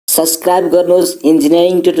Subscribe गर्नुस्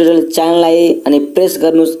engineering tutorial च्यानललाई अनि प्रेस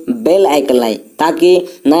गर्नुस् बेल आइकनलाई ताकि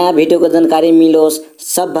नयाँ भिडियोको जानकारी मिलोस्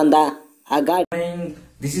सबभन्दा अगाडि।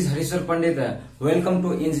 This is Harishwar Pandit. Welcome to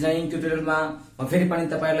engineering ट्युटोरियलमा म फेरि पनि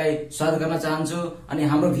तपाईहरुलाई स्वागत गर्न चाहन्छु। अनि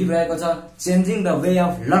हाम्रो भ्यू रहेको छ changing the way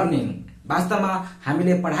of learning. वास्तवमा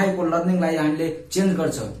हामीले पढाइको लर्निङलाई हामीले चेन्ज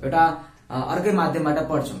गर्छौं, एउटा अर्कै माध्यमबाट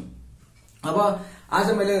पढ्छौं। अब आज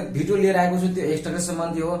मैले भिडियो लिएर आएको छु, त्यो एक्सट्राक्ट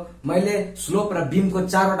सम्बन्धी हो। मैले स्लोप र बीमको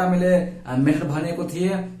चारवटा मैले मेथड भनेको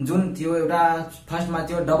थिए, जुन थियो एउटा फर्स्टमा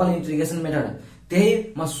थियो डबल इन्टिग्रेसन मेथड। त्यही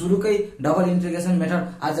म सुरुकै डबल इन्टिग्रेसन मेथड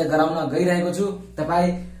आज गराउन गइरहेको छु। तपाई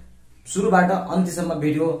सुरुबाट अन्त्यसम्म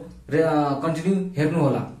भिडियो कन्टिन्यू हेर्नु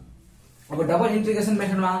होला। अब डबल इन्टिग्रेसन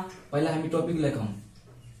मेथडमा पहिला हामी टपिक लेखौं,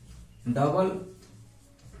 डबल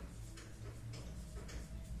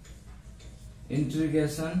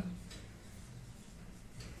इन्टिग्रेसन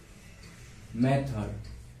मेथड।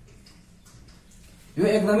 यो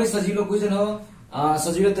एकदमै सजिलो क्वेशन हो,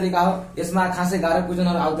 सजिलो तरिका हो। यसमा खासै गाह्रो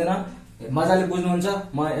क्वेशनहरु आउँदैन, मजाले बुझ्नुहुन्छ।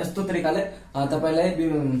 म यस्तो तरिकाले तपाईलाई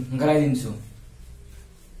गराइदिन्छु।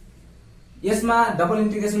 यसमा डबल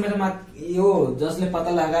इन्टिग्रेसन मेथडमा यो जसले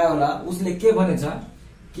पत्ता लगायो होला उसले के भनेछ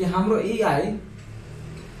कि हाम्रो EI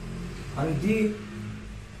अनि D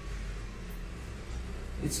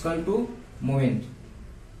equal to moment.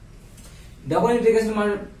 Double integration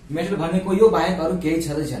method भनेको यो बाहेक अरु केही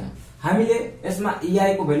छँदै छैन। हामीले यसमा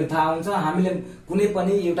EI को भ्यालु थाहा हुन्छ। हामीले कुनै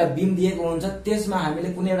पनि एउटा बीम दिएको हुन्छ, त्यसमा हामीले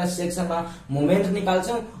कुनै एउटा सेक्सनमा मोमेन्ट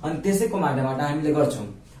निकाल्छौं अनि त्यसैको माध्यमबाट हामीले गर्छौं।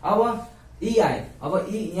 अब EI, अब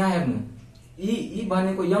यहाँ हेर्नु, E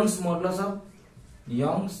भनेको Young's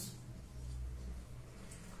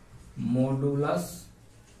modulus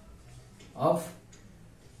of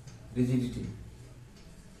rigidity,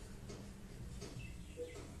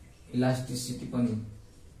 elasticity पनि।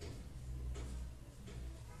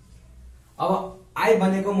 अब I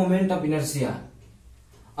भनेको मोमेन्ट अफ इनर्शिया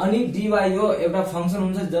अनि dy यो एउटा फंक्सन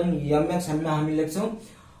हुन्छ जुन mx हामी लेख्छौं।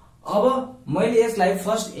 अब मैले यसलाई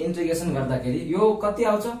फर्स्ट इन्टिग्रेसन गर्दाखेरि यो कति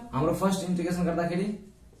आउँछ? हाम्रो फर्स्ट इन्टिग्रेसन गर्दाखेरि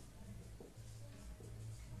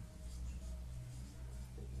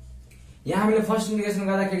यहाँ हामीले फर्स्ट इन्टिग्रेसन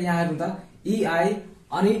गर्दाखेरि यहाँ हेर्नु त EI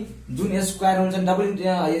अनि जुन स्क्वायर हुन्छ डबल,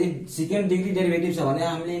 यदि सेकेन्ड डिग्री डेरिभेटिभ छ भने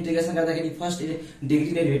हामीले इन्टिग्रेसन गर्दाखेरि फर्स्ट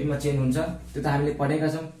डिग्री डेरिभेटिभमा चेन्ज हुन्छ। त्यो त हामीले पढेका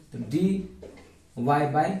छौं। dy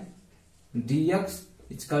by dx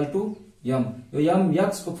equal to m। यो m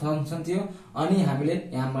x को फंक्सन थियो अनि हामीले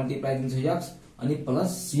यहाँ मल्टिप्लाई दिन्छ x अनि प्लस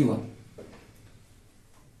c1।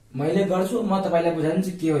 मैले गर्छु, म तपाईलाई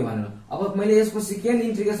बुझाइदिन्छु के हो भनेर। अब मैले यसको सेकेन्ड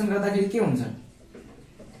इन्टिग्रेसन गर्दाखेरि के हुन्छ?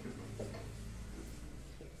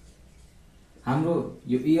 हाम्रो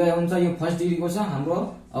यो EI हुन्छ, यो फर्स्ट डिग्रीको छ हाम्रो।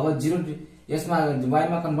 अब 0 यसमा y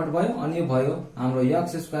मा कन्भर्ट भयो अनि यो भयो हाम्रो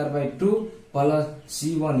x²/2 plus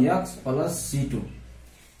c1x plus c2।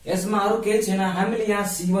 यसमा अरु केही छैन। हामीले यहाँ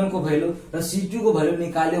c1 को भ्यालु र c2 को भ्यालु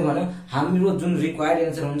निकाल्यो भने हाम्रो जुन रिक्वायर्ड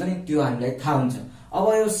एन्सर हुन्छ नि त्यो हामीलाई थाहा हुन्छ। अब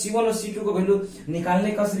यो c1 र c2 को भ्यालु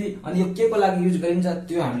निकाल्ने कसरी अनि यो के को लागि युज गरिन्छ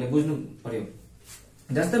त्यो हामीले बुझ्नु पर्यो।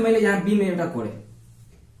 जस्तै मैले यहाँ बीम एउटा कोडे,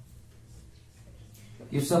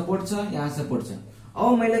 यो सपोर्ट छ, यहाँ सपोर्ट छ।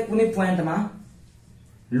 अब मैले कुनै प्वाइन्टमा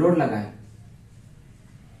लोड लगाए।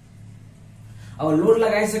 अब लोड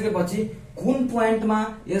लगाइसकेपछि कुन प्वाइन्टमा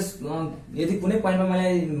यदि कुनै प्वाइन्टमा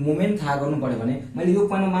मलाई मोमेन्ट थाहा गर्नु पर्यो भने मैले यो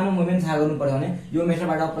प्वाइन्टमा मानौ मोमेन्ट थाहा गर्नु पर्यो भने यो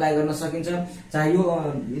मेथडबाट अप्लाई गर्न सकिन्छ। चाहे यो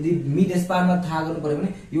यदि मिड स्पानमा थाहा गर्नु पर्यो भने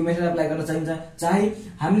यो मेथड अप्लाई गर्न सकिन्छ। चाहे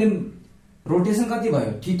हामीले रोटेसन कति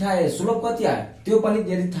भयो, थीटा स्लोप कति आयो त्यो पनि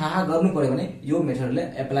यदि थाहा गर्नु पर्यो भने यो मेथडले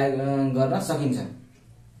एप्लाई गर्न सकिन्छ।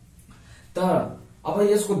 तर अब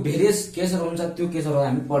यसको भेरियस केसहरु हुन्छ, त्यो केसहरु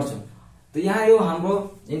हामी पढ्छौं। त यहाँ यो हाम्रो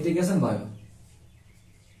इन्टिग्रेसन भयो।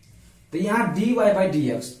 त यहाँ dy by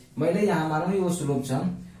dx मैले यहाँ मानौ यो स्लोप छ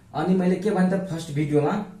अनि मैले के भने त फर्स्ट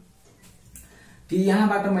भिडियोमा कि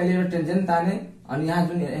यहाँबाट मैले यो टेन्जेन्ट ताने अनि यहाँ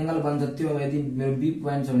जुन एंगल बन्छ त्यो यदि मेरो बी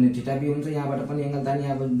पोइन्ट छ भने थीटा बी हुन्छ। यहाँबाट पनि एंगल ताने,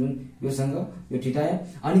 यहाँ जुन योसँग यो थीटा है।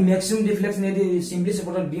 अनि म्याक्सिमम डिफ्लेक्सन यदि सिम्पली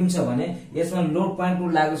सपोर्टेड बीम छ भने यसमा लोड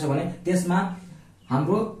पोइन्ट लागेको छ भने त्यसमा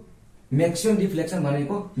हाम्रो म्याक्सिमम डिफ्लेक्सन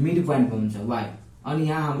भनेको मिड पोइन्ट हुन्छ y अनि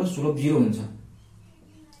यहाँ हाम्रो स्लोप 0 हुन्छ।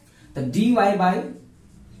 त dy by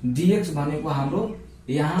dx भनेको हाम्रो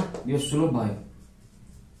यहाँ यो स्लोप भयो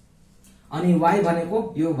अनि y भनेको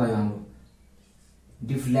यो भयो हाम्रो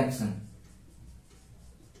डिफ्लेक्सन।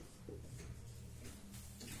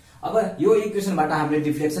 अब यो इक्वेसनबाट हामीले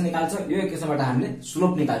डिफ्लेक्सन निकाल्छौं, यो इक्वेसनबाट हामीले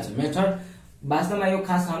स्लोप निकाल्छौं। मेथड वास्तवमा यो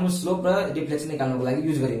खास हाम्रो स्लोप र डिफ्लेक्सन निकाल्नको लागि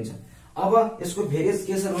युज गरिन्छ। अब यसको भेरियस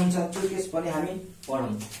केसहरु हुन्छ, त्यो केस पनि हामी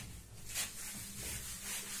पढौं।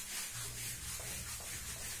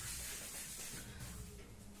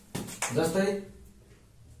 जस्तै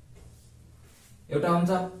एउटा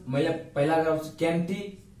हुन्छ मैले पहिला गर्छु क्यान्टी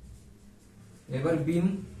ever beam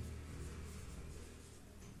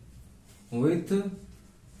width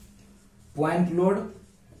point load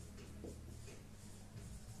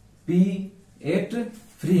P at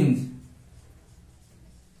free hinge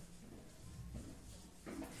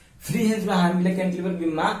मा हामीले क्यान्टिलिभर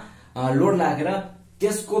बीममा लोड लागेर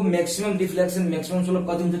त्यसको म्याक्सिमम डिफ्लेक्सन म्याक्सिमम स्लोप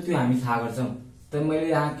कति हुन्छ त्यो हामी थाहा गर्छौं। त मैले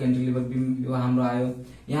यहाँ क्यान्टिलिभर बीम यो हाम्रो आयो,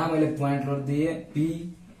 यहाँ मैले पोइन्ट लोड दिए P,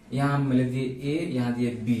 यहाँ मैले दिए A, यहाँ दिए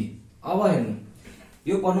B। अब हेर्नु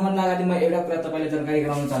यो पढ्नुभन्दा अगाडि म एउटा कुरा तपाईलाई जानकारी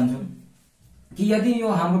गराउन चाहन्छु कि यदि यो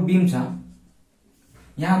हाम्रो बीम छ,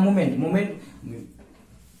 यहाँ मोमेन्ट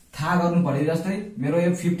थाहा गर्नु पर्यो। जस्तै मेरो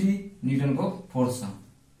यो 50 न्यूटनको फोर्स छ।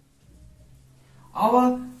 अब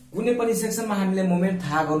कुनै पनि सेक्सनमा हामीले मोमेन्ट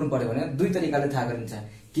थाहा गर्नु पर्यो भने दुई तरिकाले थाहा गरिन्छ,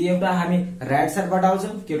 कि एउटा हामी राइट साइडबाट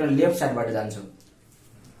आउँछौं कि एउटा लेफ्ट साइडबाट जान्छौं।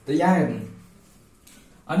 त यहाँ हेर्नु,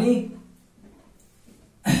 अनि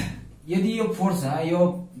यदि यो फोर्स छ, यो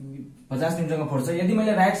 50 न्यूटनको फोर्स छ, यदि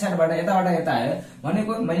मैले राइट साइडबाट यताबाट यता आए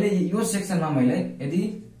भनेको मैले यो सेक्सनमा मैले यदि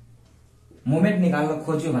मोमेन्ट निकाल्न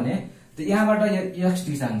खोज्यो भने त यहाँबाट x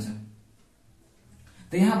दिशा छ।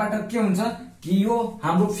 त यहाँबाट के हुन्छ कि यो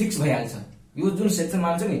हाम्रो फिक्स भइहाल्छ, यो जुन सेक्सन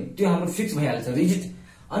मान्छ नि त्यो हाम्रो फिक्स भइहाल्छ, रिजिड।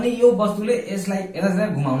 अनि यो वस्तुले यसलाई यतातिर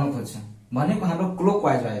घुमाउन खोज्छ भनेको हाम्रो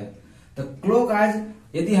क्लकवाइज आयो। त क्लकवाइज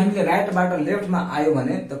यदि हामीले राइटबाट लेफ्टमा आयो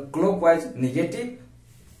भने त क्लकवाइज नेगेटिभ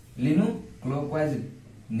लिनु, क्लकवाइज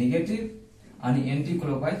नेगेटिभ अनि एन्टी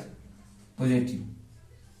क्लकवाइज पोजिटिभ।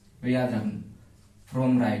 यो याद राख्नु,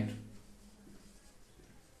 फ्रम राइट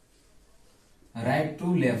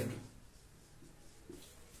टू लेफ्ट,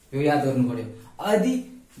 यो याद गर्नु पर्यो। यदि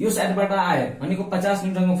यो साइडबाट आयो भनेको 50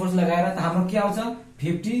 न्यूटनको फोर्स लगाएर त हाम्रो के आउँछ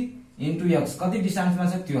 50 इन्टु x, कति डिस्टेन्समा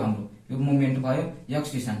छ त्यो हाम्रो यो मोमेन्ट भयो x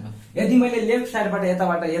डिस्टेन्समा। यदि मैले लेफ्ट साइडबाट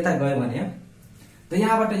यताबाट यता गए भने त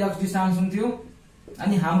यहाँबाट x डिस्टेन्स हुन्थ्यो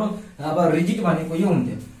अनि हाम्रो अब रिजिड भनेको यो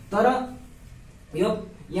हुन्थ्यो। तर यो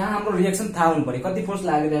यहाँ हाम्रो रिएक्सन थाहा हुनु पर्यो, कति फोर्स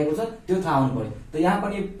लागिरहेको छ त्यो थाहा हुनु पर्यो। त यहाँ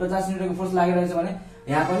पनि 50 न्यूटनको फोर्स लागिरहेछ भने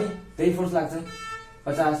यहाँ पनि त्यही फोर्स लाग्छ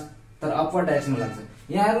 50, तर अपवर्ड डाइरेक्सनमा लाग्छ।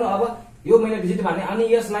 यहाँ हेर्नु, अब यो मैले रिजिड भने अनि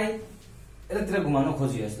यसलाई यतातिर घुमाउन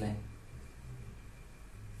खोज्यो, यसलाई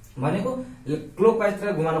भनेको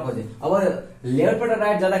क्लकवाइजतिर घुमाउन खोजे। अब लेफ्टबाट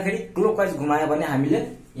राइट जाँदाखेरि क्लकवाइज घुमायो भने हामीले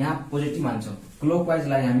यहाँ पोजिटिभ मान्छौं,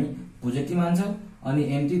 क्लकवाइजलाई हामी पोजिटिभ मान्छौं अनि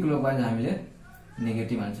एन्टी क्लकवाइज हामीले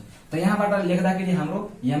नेगेटिभ मान्छौं। त यहाँबाट लेख्दाखेरि हाम्रो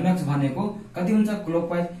mx भनेको कति हुन्छ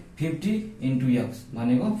क्लकवाइज 50 इन्टु x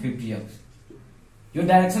भनेको 50x। यो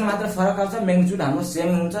डाइरेक्सन मात्र फरक आउँछ, म्याग्निट्युड हाम्रो सेम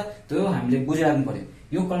हुन्छ, त्यो हामीले बुझिराख्नु पर्यो।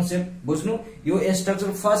 यो कन्सेप्ट बुझ्नु, यो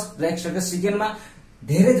स्ट्रक्चर फर्स्ट र स्ट्रक्चर सेकेन्डमा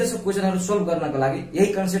धेरै जसो क्वेशनहरु सोल्भ गर्नको लागि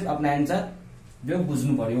यही कन्सेप्ट अपनाइन्छ, जो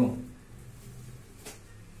बुझ्नु पर्यो।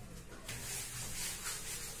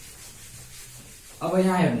 अब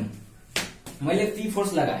यहाँ हेर्नु, मैले P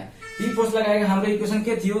फोर्स लगाए, P फोर्स लगाएको हाम्रो इक्वेसन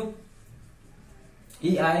के थियो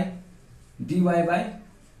EI dy/dx²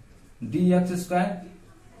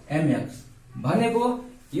 mx भनेको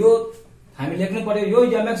यो हामी लेख्नु पर्यो। यो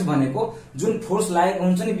mx भनेको जुन फोर्स लागेको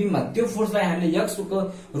हुन्छ नि बीममा त्यो फोर्सलाई हामीले x को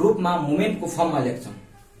रूपमा मोमेन्टको फर्ममा लेख्छौं।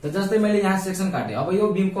 त जस्तै मैले यहाँ सेक्सन काटे, अब यो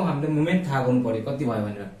बीमको हामीले मोमेन्ट थाहा गर्नु पर्यो कति भयो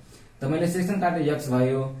भनेर। त मैले सेक्सन काटे x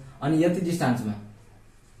भयो अनि यति डिस्टेन्समा।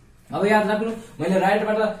 अब याद राख्नु, मैले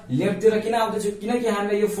राइटबाट लेफ्टतिर किन आउँदैछु, किनकि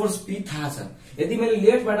हामीले यो फोर्स P थाहा छ। यदि मैले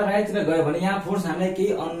लेफ्टबाट राइटतिर गयो भने यहाँ फोर्स हामीलाई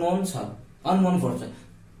केही अननोन छ, अननोन फोर्स छ।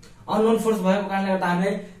 अननोन फोर्स भएको कारणले गर्दा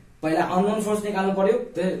हामीलाई पहिला अननोन फोर्स निकाल्नु पर्यो,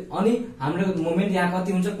 अनि हाम्रो मोमेन्ट यहाँ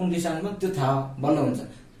कति हुन्छ कुन डिस्टेन्समा त्यो थाहा बल्ल हुन्छ।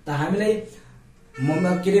 त हामीलाई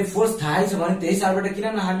के रे फोर्स थाहै छ भने त्यही साइडबाट किन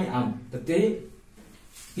न हामी आउँ। त त्यही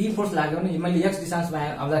P फोर्स लाग्यो भने मैले x डिस्टेन्समा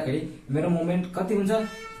आउँदाखेरि मेरो मोमेन्ट कति हुन्छ,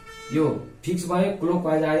 यो फिक्स भयो,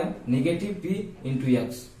 क्लकवाइज आयो, negative P into x,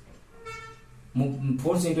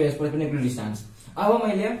 force into x perpendicular distance. अब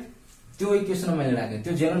मैले त्यो इक्वेसन मैले राखेँ,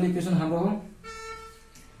 त्यो जेनरल इक्वेसन हाम्रो हो।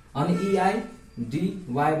 अनि EI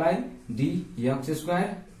dy/dx²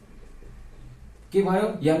 के भयो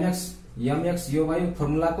mx यो भयो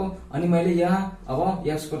फर्मुलाको। अनि मैले यहाँ अब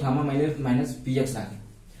x को ठाउँमा मैले -px राखेँ।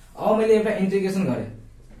 अब मैले एउटा इन्टिग्रेसन गरेँ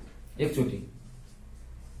एकचोटी,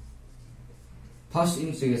 फर्स्ट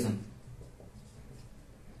इन्टिग्रेसन,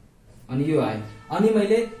 अनि यो आयो। अनि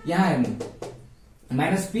मैले यहाँ हेर्नु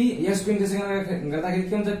 -p x को इन्टिग्रेसन गर्दाखेरि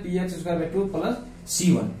के हुन्छ px² 2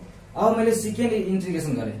 c1। अब मैले सेकेन्ड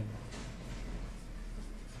इन्टिग्रेसन गरेँ,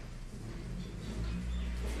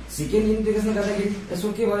 सेकेन्ड इन्टिग्रेसन गर्दाखेरि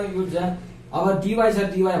यसको के भयो, यो अब dy छ,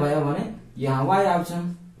 dy भयो भने यहाँ y आउँछ,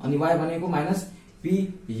 अनि y भनेको -px³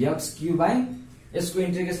 यसको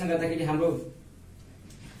इन्टिग्रेसन गर्दाखेरि हाम्रो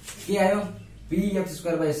के आयो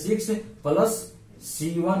px² 6 plus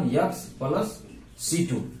c1x plus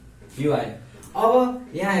c2 यो आयो।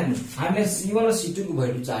 अब यहाँ हेर्नु हामीलाई C1 र C2 को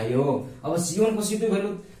भ्यालु चाहियो। अब C1 को C2 भ्यालु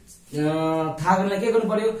थाहा गर्नलाई के गर्नु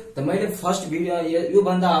पर्यो त मैले फर्स्ट भिडियो यो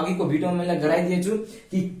भन्दा अघिको भिडियोमा मैले गराइदिएछु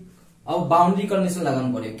कि अब बाउन्ड्री कन्डिसन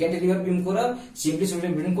लगाउनु पर्यो। क्यान्टिलिभर बीमको र सिम्पली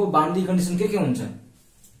सपोर्टेड बीमको बाउन्ड्री कन्डिसन के हुन्छ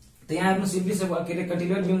त यहाँ हेर्नु सिम्पली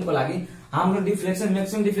क्यान्टिलिभर बीमको लागि हाम्रो डिफ्लेक्सन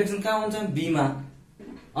म्याक्सिमम डिफ्लेक्सन कहाँ हुन्छ बी मा,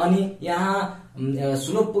 अनि यहाँ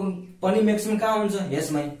स्लोप पनि म्याक्सिमम कहाँ हुन्छ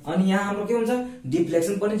यसमै, अनि यहाँ हाम्रो के हुन्छ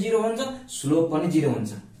डिफ्लेक्सन पनि 0 हुन्छ स्लोप पनि 0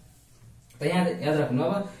 हुन्छ। त यहाँ याद राख्नु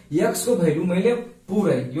अब x को भ्यालु मैले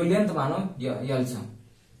पुरै यो लेन्थ मानौं l छ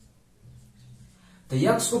त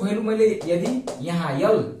x को भ्यालु मैले यदि यहाँ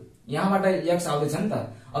l यहाँबाट x आउँदैछ नि त,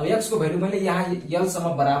 अब x को भ्यालु मैले यहाँ l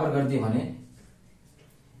सम्म बराबर गरिदिए भने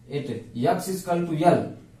x equal to l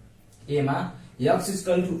a मा x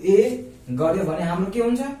इक्वल टु a गर्यो भने हाम्रो के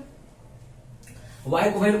हुन्छ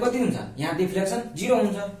y को भ्यालु कति हुन्छ यहाँ डिफ्लेक्सन 0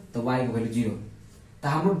 हुन्छ त y को भ्यालु 0 त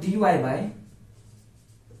हाम्रो dy बाइ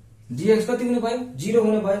dx कति हुने भयो 0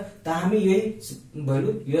 हुने भयो। त हामी यही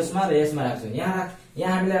भ्यालु यसमा र यसमा राख्छौं। यहाँ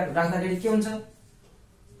हामीले राख्दाखेरि के हुन्छ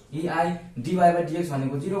EI dy बाइ dx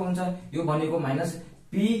भनेको 0 हुन्छ, यो भनेको माइनस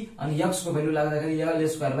p अनि x को भ्यालु लाग्दाखेरि l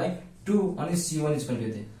स्क्वायर बाइ 2 अनि c1 इक्वल टु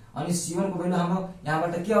यति, अनि c1 को भ्यालु हाम्रो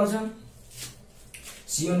यहाँबाट के आउँछ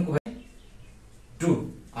c1 को भ्यालु 2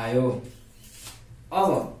 आयो।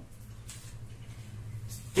 अब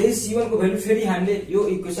त्यही c1 को भ्यालु फेरि हामीले यो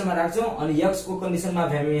इक्वेसनमा राख्छौं अनि x को कन्डिसनमा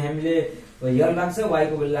हामीले l राख्छ y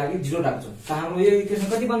को भ्यालु लागि 0 राख्छौं। त हाम्रो यो इक्वेसन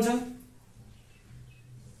कति बन्छ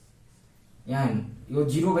यहाँ यो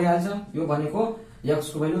 0 भइहाल्छ, यो भनेको x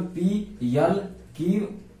को value p l cube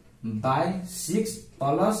by 6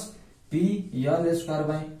 plus p l square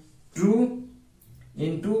by 2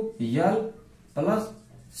 into l plus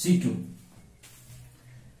c2।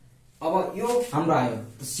 अब यो हाम्रो आयो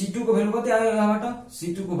c2 को भ्यालु कति आयो यहाँबाट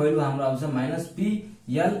c2 को भ्यालु हाम्रो आउँछ minus p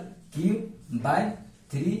l cube by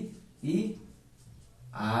 3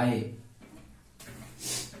 EI।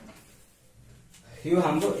 यो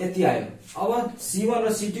हाम्रो यति आयो। अब c1 र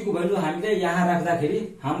c2 को भ्यालु हामीले यहाँ राख्दाखेरि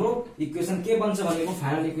हाम्रो इक्वेसन के बन्छ भनेको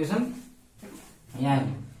फाइनल इक्वेसन यहाँ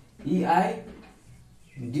EI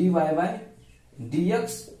dy बाइ dx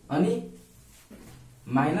अनि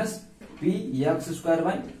minus p x square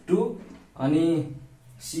by 2 अनि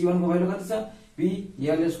c1 को भ्यालु कति छ p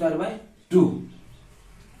l स्क्वायर बाइ 2।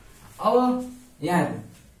 अब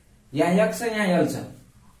यहाँ x छ यहाँ l छ।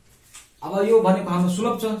 अब यो भनेको हाम्रो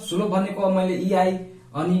स्लोप छ, स्लोप भनेको मैले EI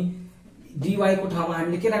अनि dy को ठाउँमा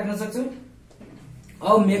हामीले के राख्न सक्छौं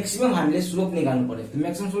अब म्याक्सिमम हामीले स्लोप निकाल्नु पर्यो। त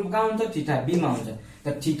म्याक्सिमम स्लोप कहाँ हुन्छ थीटा b मा हुन्छ, त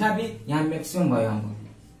थीटा b यहाँ म्याक्सिमम भयो हाम्रो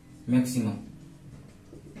म्याक्सिमम।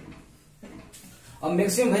 अब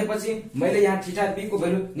म्याक्सिमम भएपछि मैले यहाँ थीटा b को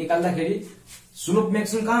भ्यालु निकाल्दाखेरि स्लोप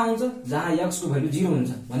म्याक्सिमम कहाँ हुन्छ जहाँ x को भ्यालु 0 हुन्छ,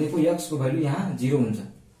 भनेको x को भ्यालु यहाँ 0 हुन्छ।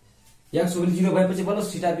 x को भ्यालु 0 भएपछि बल्ल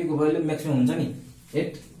थीटा b को भ्यालु म्याक्सिमम हुन्छ नि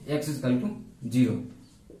 8 x equal to 0।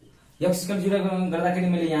 x equal 0 गर्दाखेरि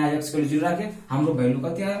मैले यहाँ x इक्वल 0 राखे, हाम्रो भ्यालु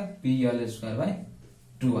कति आयो p l स्क्वायर बाइ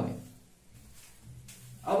 2 आयो।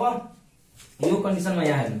 अब यो कन्डिसनमा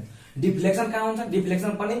यहाँ हेर्नु डिफ्लेक्सन कहाँ हुन्छ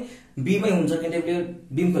डिफ्लेक्सन पनि b मै हुन्छ क्यान्टिलिभर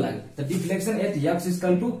बीमको लागि। त deflection at x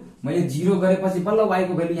equal to मैले 0 गरेपछि बल्ल y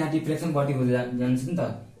को भ्यालु यहाँ डिफ्लेक्सन बढी हुँदै जान्छ नि त,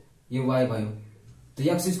 यो y भयो। त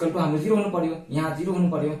x इक्वल टु हाम्रो 0 हुनु पर्यो, यहाँ 0 हुनु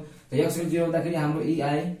पर्यो। त x इक्वल 0 हुँदाखेरि हाम्रो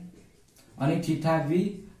EI अनि थीटा b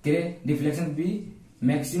के रे डिफ्लेक्सन b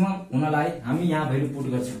म्याक्सिमम हुनलाई हामी यहाँ भ्यालु पुट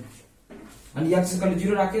गर्छौं अनि x इक्वल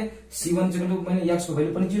 0 राखे, c1 इक्वल टु मैले x को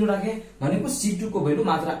भ्यालु पनि 0 राखे भनेको c2 को भ्यालु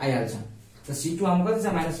मात्र आइहाल्छ। त c2 हाम्रो कति छ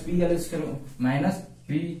minus p l square minus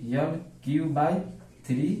p l cube by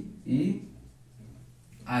 3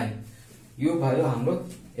 EI। यो भयो हाम्रो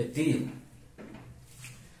यति।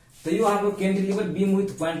 त यो हाम्रो cantilever beam width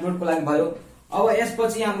point load को लागि भयो। अब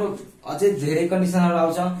यसपछि हाम्रो अझै धेरै कन्डिसनहरु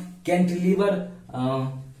आउँछ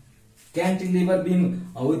cantilever beam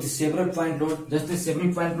width several point load. जस्तै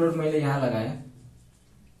सेभरल पोइन्ट लोड मैले यहाँ लगाए,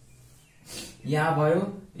 यहाँ भयो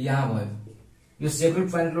यो सेभरल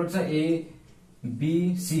पोइन्ट लोड छ A B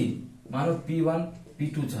C मानौ P1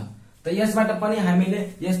 P2 छ। त यसबाट पनि हामीले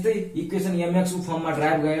यस्तै इक्वेसन mx को फर्ममा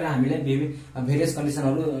ड्राइभ गरेर हामीले various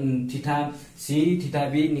कन्डिसनहरु theta C theta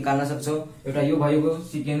B निकाल्न सक्छौं। एउटा यो भएको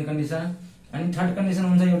सेकेन्ड कन्डिसन। अनि थर्ड कन्डिसन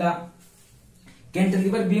हुन्छ एउटा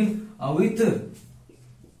cantilever beam width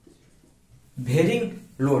varying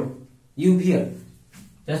load UVL।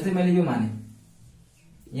 जस्तै मैले यो माने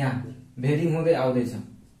यहाँ भेरिङ हुँदै आउँदैछ,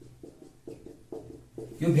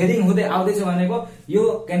 यो भेरिङ हुँदै आउँदैछ भनेको यो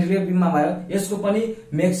क्यान्टिलिभर बीममा भयो। यसको पनि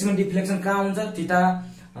म्याक्सिमम डिफ्लेक्सन कहाँ हुन्छ थीटा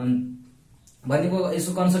भनेको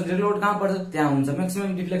यसको कन्सन्ट्रेटेड लोड कहाँ पर्छ त्यहाँ हुन्छ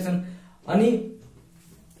म्याक्सिमम डिफ्लेक्सन। अनि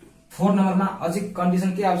 4 नम्बरमा अझै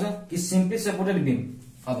कन्डिसन के आउँछ कि सिम्पली सपोर्टेड बीम।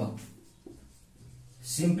 अब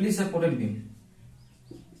simply supported beam,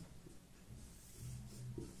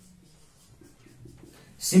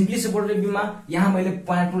 simply supported बीममा यहाँ मैले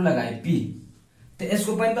पोइन्ट टू लगाएँ पी। त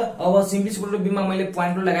यसको पनि त अब सिम्पली सपोर्टेड बीममा मैले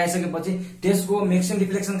पोइन्ट टू लगाइसकेपछि त्यसको म्याक्सिमम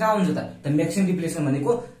डिफ्लेक्सन कहाँ हुन्छ त म्याक्सिमम डिफ्लेक्सन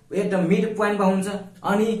भनेको एकदम मिड पोइन्टमा हुन्छ।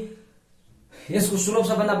 अनि यसको स्लोप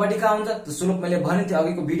सबभन्दा बढी कहाँ हुन्छ त स्लोप मैले भने थिएँ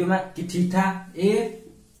अघिको भिडियोमा कि थीटा ए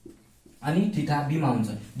अनि थीटा बी मा हुन्छ।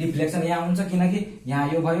 डिफ्लेक्सन यहाँ हुन्छ किनकि यहाँ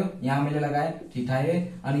यो भयो, यहाँ मैले लगाए थीटा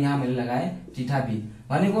ए अनि यहाँ मैले लगाए थीटा बी,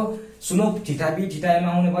 भनेको स्लोप थीटा बी थीटा ए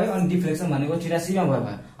मा आउने भयो अनि डिफ्लेक्सन भनेको थीटा सी मा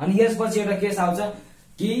भयो। अनि यसपछि एउटा केस आउँछ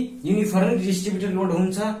कि युनिफर्मली डिस्ट्रिब्युटेड लोड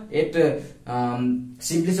हुन्छ एट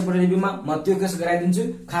सिम्पली सपोर्टेड बीममा। म त्यो केस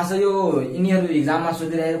गराइदिन्छु। खास यो यिनीहरू एक्जाममा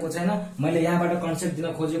सोधिरहेको छैन, मैले यहाँबाट कन्सेप्ट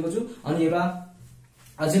दिन खोजेको छु। अनि एउटा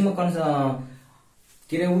अझै म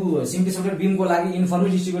के अरे ऊ सिम्पली सपोर्टेड बीमको लागि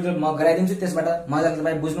युनिफर्मली डिस्ट्रिब्युटेड म गराइदिन्छु, त्यसबाट मजाले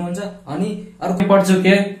तपाईँ बुझ्नुहुन्छ। अनि अर्को पढ्छु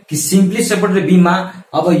कि सिम्पली सपोर्टेड बीममा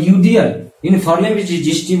अब युडिएल युनिफर्मली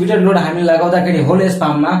डिस्ट्रिब्युटेड लोड हामीले लगाउँदाखेरि होल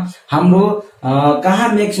स्पाममा हाम्रो कहाँ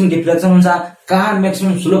म्याक्सिमम डिफ्लेक्सन हुन्छ, कहाँ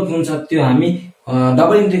म्याक्सिमम स्लोप हुन्छ, त्यो हामी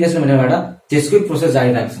डबल इन्टिग्रेसन भनेबाट त्यसकै प्रोसेस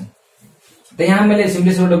जारी राख्छौँ। त यहाँ मैले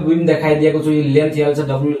सिम्पली सपोर्टेड बीम देखाइदिएको छु, यो लेन्थ एल छ,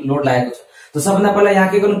 डब्लु लोड लागेको छ। त सबभन्दा पहिला यहाँ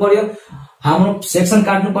के गर्नु पर्यो, हाम्रो सेक्सन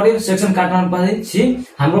काट्नु पर्यो। सेक्सन काट्नपछि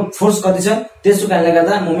हाम्रो फोर्स कति छ त्यसको कारणले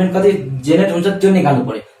गर्दा मोमेन्ट कति जेनेरेट हुन्छ त्यो निकाल्नु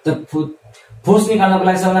पर्यो। त फोर्स निकाल्नको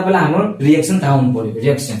लागि सबभन्दा पहिला हाम्रो रिएक्सन थाहा हुनु पर्यो,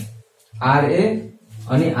 रिएक्सन आरए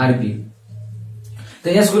अनि आरबी। त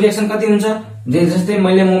यसको रिएक्सन कति हुन्छ, जस्तै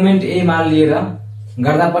मैले मोमेन्ट ए मान लिएर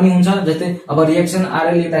गर्दा पनि हुन्छ। जस्तै अब रिएक्सन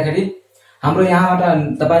आरए लेख्दाखेरि हाम्रो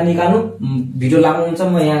यहाँबाट तपाईँ निकाल्नु, भिडियो लामो हुन्छ,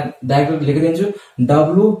 म यहाँ डाइरेक्ट लेखिदिन्छु।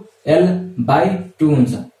 WL/2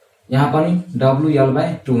 हुन्छ, यहाँ पनि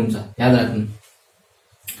WL/2 हुन्छ, याद राख्नु।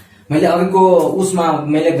 मैले अघिको उसमा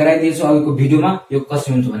मैले गराइदिएको छु अघिको भिडियोमा यो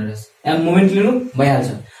कसरी हुन्छ भनेर। यहाँ मोमेन्ट लिनु भइहाल्छ।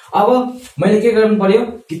 अब मैले के गर्नु पर्यो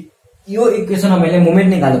कि यो इक्वेसनमा मैले मोमेन्ट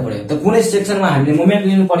निकाल्नु पर्यो। त कुनै सेक्सनमा हामीले मोमेन्ट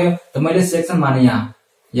लिनु पर्यो। त मैले सेक्सन माने यहाँ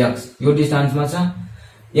एक्स यो डिस्टेन्समा छ,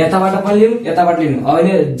 यताबाट पनि लिनु यताबाट लिनु।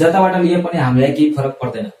 अहिले जताबाट लिए पनि हामीलाई केही फरक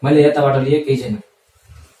पर्दैन, मैले यताबाट लिए केही छैन।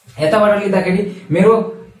 यताबाट लिँदाखेरि मेरो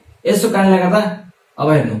यसो कारणले गर्दा अब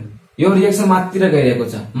हेर्नु यो रिएक्सन माथितिर गइरहेको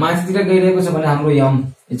छ, माथितिर गइरहेको छ भने हाम्रो यम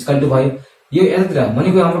इक्वल टु भयो यो यतातिर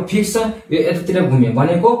भनेको हाम्रो फिक्स छ, यो यतातिर घुम्यो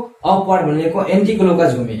भनेको अपवर्ड भनेको एन्टी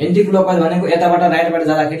क्लकवाइज घुम्यो। एन्टी क्लकवाइज भनेको यताबाट राइटबाट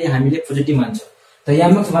जाँदाखेरि हामीले पोजिटिभ मान्छौँ। त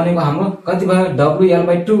एमएक्स भनेको हाम्रो कति भयो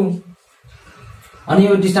WL/2 अनि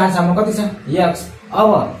यो डिस्टेन्स हाम्रो कति छ एक्स।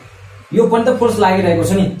 अब यो पनि त फोर्स लागिरहेको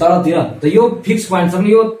छ नि तलतिर, त यो फिक्स पोइन्ट छ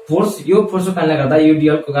नि, यो फोर्सको कारणले गर्दा यो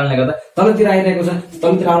डिएलको कारणले गर्दा तलतिर आइरहेको छ।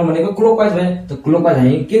 तलतिर आउनु भनेको क्लकवाइज भयो, त क्लकवाइज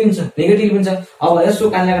हामी के हुन्छ नेगेटिभ हुन्छ। अब यसको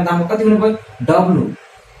कारणले गर्दा हाम्रो कति हुनु भयो W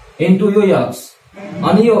इन्टु यो एक्स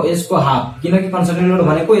अनि यो यसको हाफ, किनकि कन्सन्ट्रेटेड लोड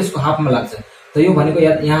भनेको यसको हाफमा लाग्छ। त यो भनेको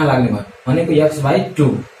यहाँ लाग्ने भयो भनेको x/2।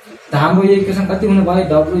 त हाम्रो यो इक्वेसन कति हुनु भयो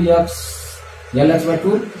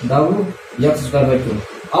WL/2 WX²/2।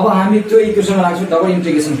 अब हामी त्यो इक्वेसनमा लाग्छौँ डबल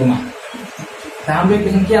इन्टिग्रेसनकोमा। त हाम्रो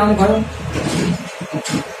इक्वेसन के आउनु भयो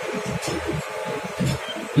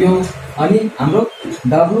यो, अनि हाम्रो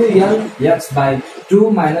WL(x/2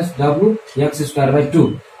 WX²/2।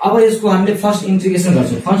 अब यसको हामीले फर्स्ट इन्टिग्रेसन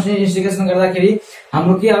गर्छौँ। फर्स्ट इन्टिग्रेसन गर्दाखेरि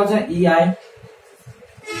हाम्रो के आउँछ EI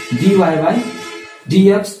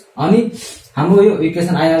dy/dx अनि हाम्रो यो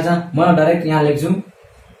इक्वेसन आइहाल्छ। म डाइरेक्ट यहाँ लेख्छु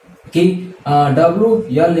कि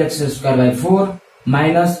WL(x²/4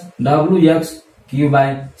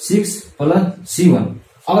 WX3/6 प्लस C1।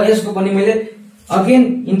 अब यसको पनि मैले अगेन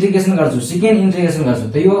इन्टिग्रेसन गर्छु, सेकेन्ड इन्टिग्रेसन गर्छु।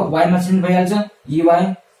 त यो y मा चेन्ज भइहाल्छ,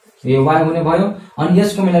 EY यो y हुने भयो। अनि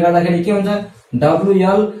यसको मैले गर्दाखेरि के हुन्छ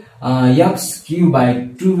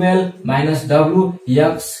WL(x3/12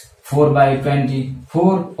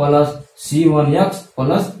 WX4/24 plus C1x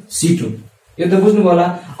plus C2। यो त बुझ्नु होला।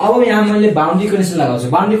 अब यहाँ मैले बाउन्ड्री कन्डिसन लगाउँछु।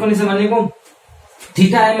 बाउन्ड्री कन्डिसन भनेको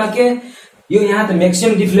थीटा ए मा के यो यहाँ त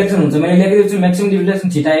म्याक्सिमम डिफ्लेक्सन हुन्छ, मैले लेखिदिएको छु maximum deflection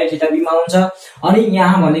theta A theta be मा हुन्छ। अनि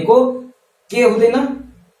यहाँ भनेको के हुँदैन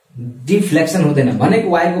डिफ्लेक्सन हुँदैन भनेको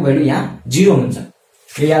y को भ्यालु यहाँ 0 हुन्छ,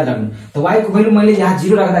 यो याद राख्नु। त y को भ्यालु मैले यहाँ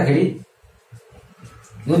 0 राख्दाखेरि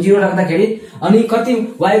यो 0 राख्दाखेरि अनि कति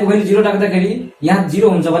y को भ्यालु 0 राख्दाखेरि यहाँ 0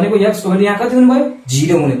 हुन्छ भनेको x को भ्यालु यहाँ कति हुनु भयो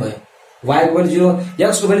 0 हुने भयो। y को भ्यालु 0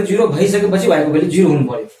 x को भ्यालु 0 भइसकेपछि y को भ्यालु 0 हुनु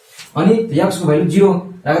पर्यो। अनि x को भ्यालु 0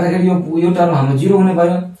 राख्दाखेरि यो टर्म हाम्रो 0 हुने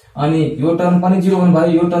भयो, अनि यो टर्म पनि 0 हुने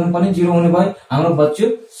भयो, यो टर्म पनि 0 हुने भयो, हाम्रो बच्यो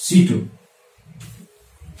C2।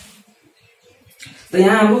 त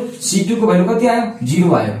यहाँ हाम्रो C2 को भ्यालु कति आयो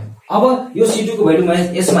 0 आयो। अब यो C2 को भ्यालु म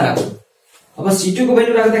यसमा राख्छु। अब C2 को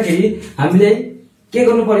भ्यालु राख्दाखेरि हामीले के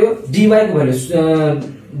गर्नु पर्यो dy को भ्यालु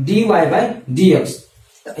dy/dx।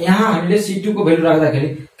 यहाँ हामीले C2 को भ्यालु राख्दाखेरि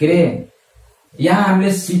के रे यहाँ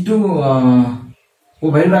हामीले C2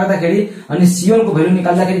 को भ्यालु राख्दाखेरि अनि C1 को भ्यालु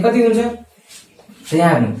निकाल्दाखेरि कति हुन्छ त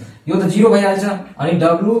यहाँ हेर्नु यो त 0 भइहाल्छ अनि W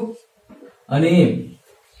अनि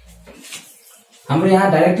हाम्रो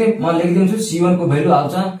यहाँ डाइरेक्टली म लेखिदिन्छु C1 को भ्यालु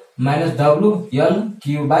आउँछ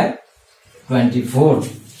 -WL3/24।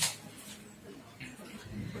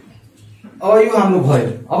 अब यो हाम्रो भयो।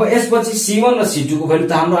 अब यसपछि C1 र C2 को भ्यालु त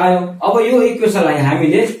हाम्रो आयो। अब यो इक्वेसनलाई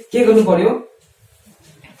हामीले के गर्नु पर्यो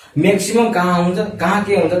म्याक्सिमम कहाँ हुन्छ कहाँ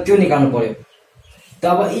के हुन्छ त्यो निकाल्नु पर्यो। त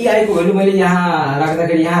अब EI को भ्यालु मैले यहाँ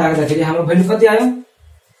राख्दाखेरि हाम्रो भ्यालु कति आयो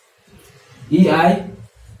EI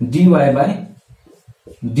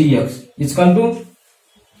dy/dx equal to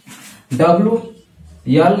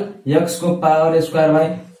WL x को power square by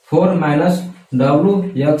 4 minus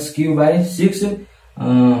WX3/6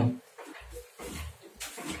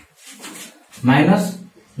 minus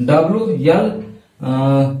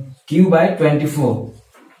WL3/24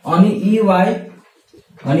 अनि EY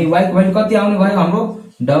अनि y को भ्यालु कति आउने भयो हाम्रो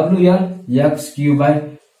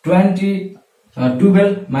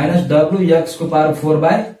WLX3/12 माइनस WX को पावर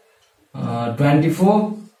 4/24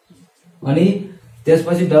 अनि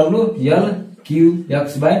त्यसपछि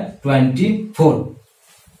WLQX/24।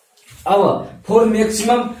 अब फर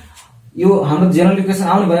मैक्सिमम यो हाम्रो जनरल इक्वेसन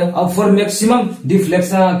आउनु भयो। अब फर मैक्सिमम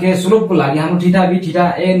डिफ्लेक्सन के स्लोप को लागि हाम्रो थीटा बी थीटा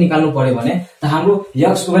ए निकाल्नु पर्यो भने त हाम्रो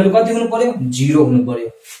x को भ्यालु कति हुनु पर्यो 0 हुनु पर्यो।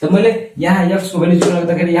 त मैले यहाँ x को भ्यालु 0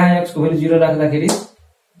 राख्दाखेरि यहाँ x को भ्यालु 0 राख्दाखेरि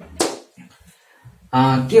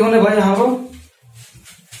के हुने भयो हाम्रो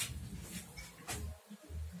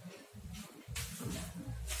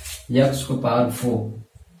x को पावर 4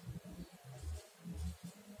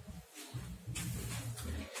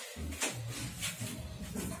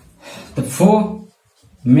 तो फॉर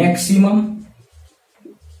मैक्सिमम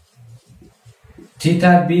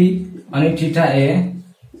थीटा बी अनि थीटा ए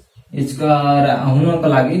इसका हुनको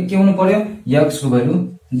लागि के हुनु पर्यो x को भ्यालु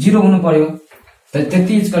 0 हुनु पर्यो। त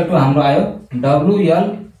त्यति इक्वल टु हाम्रो आयो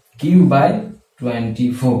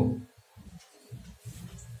WLQ/24।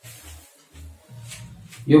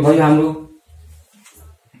 यो भयो हाम्रो।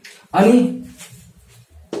 अनि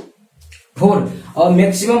फोर अब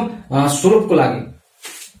मैक्सिमम स्लोप को लागि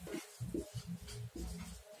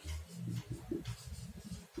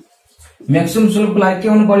मैक्सिमम स्लोप को लागि के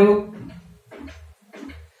हुनु पर्यो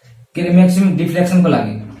के मैक्सिमम डिफ्लेक्सन को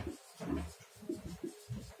लागि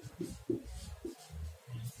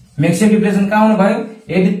मैक्सिमम डिफ्लेक्सन कहाँ हुनु भयो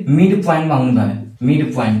एट मिड पोइन्ट मा हुनु भयो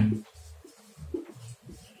मिड पोइन्ट।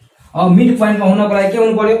 अब मिड पोइन्ट मा हुनको लागि के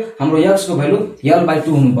हुनु पर्यो हाम्रो x को भ्यालु L/2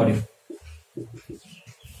 हुनु पर्यो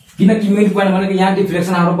किनकि मिड पोइन्ट भनेको यहाँ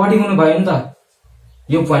डिफ्लेक्सन हाम्रो बढी हुनु भयो नि त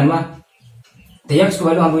यो पोइन्ट मा। त x को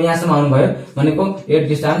भ्यालु हाम्रो यहाँसम्म आउनु भयो भनेको एट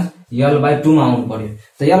डिस्टेन्स L/2 मा आउनु पर्यो।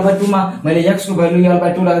 त L/2 मा मैले x को भ्यालु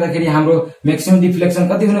L/2 राख्दाखेरि हाम्रो मैक्सिमम डिफ्लेक्सन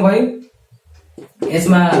कति हुनु भयो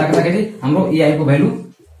यसमा राख्दाखेरि हाम्रो EI को भ्यालु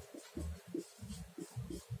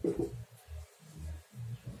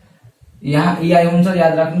यहाँ EI हुन्छ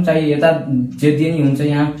याद राख्नु चाहिए यता जे दिए नि हुन्छ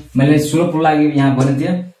यहाँ मैले स्लोप को लागि यहाँ भनेथे।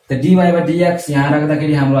 त dy/dx यहाँ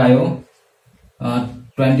राख्दाखेरि हाम्रो आयो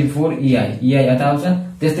 24 EI यता आउँछ।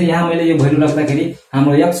 त्यस्तै यहाँ मैले यो भ्यालु राख्दाखेरि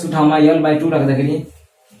हाम्रो x को ठाउँमा L/2 राख्दाखेरि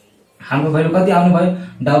हाम्रो भ्यालु कति आउनु भयो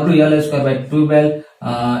WL²/12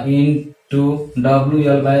 into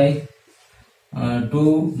WL/2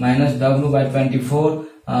 minus W/24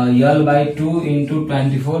 L/2 into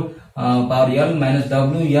 24 power L minus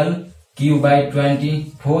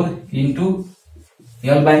WL3/24 into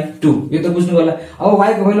L/2 यो त बुझ्नु होला। अब y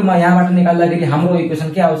को भ्यालु म यहाँबाट निकाल्दाखेरि हाम्रो इक्वेसन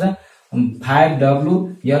के आउँछ 5W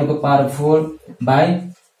L को पावर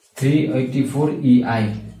 4/384 EI।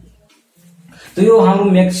 तो यो हाम्रो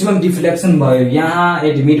मैक्सिमम डिफ्लेक्सन भयो यहाँ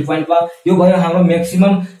एट मिड पोइन्ट मा। यो भयो हाम्रो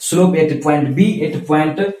maximum slope at point be at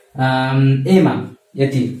point ए मा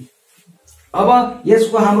यति। अब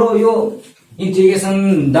यसको हाम्रो यो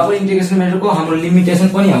इंटीग्रेशन डबल इंटीग्रेशन मेथड को हाम्रो लिमिटेसन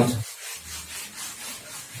पनि आउँछ।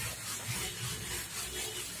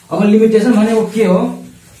 अब लिमिटेसन भनेको के हो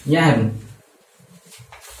यहाँ हेर्नु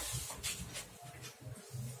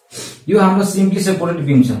यो हाम्रो सिम्पली सेपरेटेड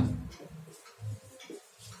बीम छ।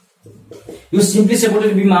 यो सिम्पली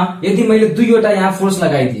सेपरेटेड बीम मा यदि मैले दुईवटा यहाँ फोर्स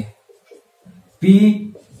लगाइदिए पी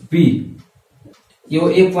पी यो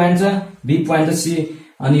ए पोइन्ट छ बी पोइन्ट छ सी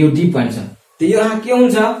अनि यो डी पोइन्ट छ। त यो यहाँ के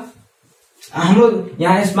हुन्छ हाम्रो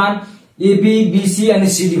यहाँ स्पान एबी बीसी अनि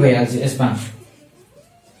सीडी भइहाल्छ स्पान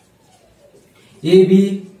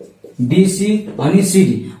एबी बीसी अनि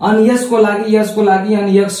सीडी। अनि यसको लागि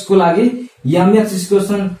अनि एक्स को लागि एमएक्स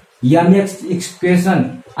इक्वेसन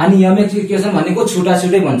अनि एमएक्स इक्वेसन भनेको छुटा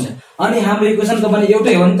छुटै बन्छ। अनि हाम्रो इक्वेसन त भने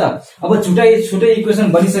एउटै हो नि त। अब छुटै छुटै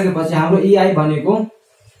इक्वेसन बनिसकेपछि हाम्रो EI भनेको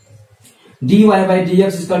dy by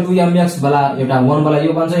dx equal to mx वाला एउटा 1 वाला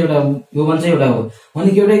यो बन्छ, एउटा यो बन्छ, एउटा हो।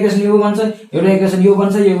 अनि एउटा इक्वेसन यो बन्छ, एउटा इक्वेसन यो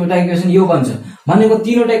बन्छ, एउटा इक्वेसन यो बन्छ। भनेको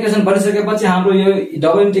तीनवटा इक्वेसन बनिसकेपछि हाम्रो यो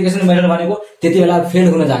डबल इन्टिग्रेसन मेथड भनेको त्यतिबेला फेल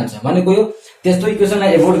हुन जान्छ। भनेको यो त्यस्तो इक्वेसनलाई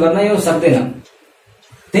एभोइड गर्न यो सक्दैन।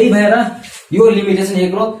 त्यही भएर यो लिमिटेसन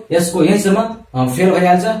 1 र यसको यहीसम्म फेल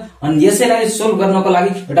भइहाल्छ। अनि यसैलाई सोल्भ गर्नको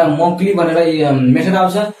लागि एउटा मोक्ली भनेर मेथड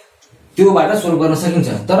आउँछ, त्योबाट सोल्भ गर्न सकिन्छ।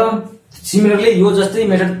 तर सिमिलरली यो जस्तै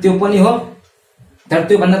मेथड त्यो पनि हो, तर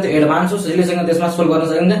त्यो भन्दा त्यो एडभान्स हो, सजिलैसँग त्यसमा सोल्भ गर्न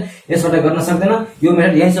सकिन्छ, यसबाट गर्न सक्दैन। यो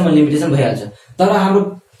मेथड यहीसम्म लिमिटेसन भइहाल्छ। तर हाम्रो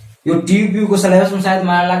यो टियुपी को सिलेबसमा सायद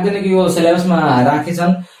मलाई लाग्दैन कि यो सिलेबसमा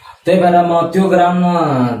राखेछन्, त्यही भएर म त्यो गराउन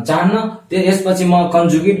चाहन्न। यसपछि म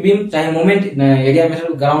कन्जुगेट बीम चाहे मोमेन्ट एरिया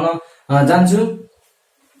मेथड गराउन जान्छु।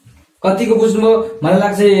 कतिको बुझ्नुभयो? मलाई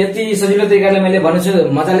लाग्छ यति सजिलो तरिकाले मैले भनेछु,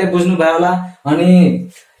 मजाले बुझ्नु भयो होला। अनि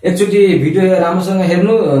एकचोटि भिडियो राम्रोसँग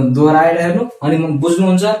हेर्नु, दोहोऱ्याएर हेर्नु, अनि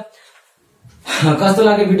बुझ्नुहुन्छ। कस्तो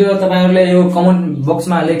लाग्यो भिडियो तपाईहरुले यो कमेन्ट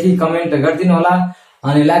बक्समा लेखी कमेन्ट गरिदिनु होला।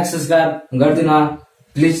 अनि लाइक सब्स्क्राइब गरिदिनु होला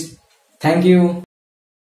प्लिज। Thank you.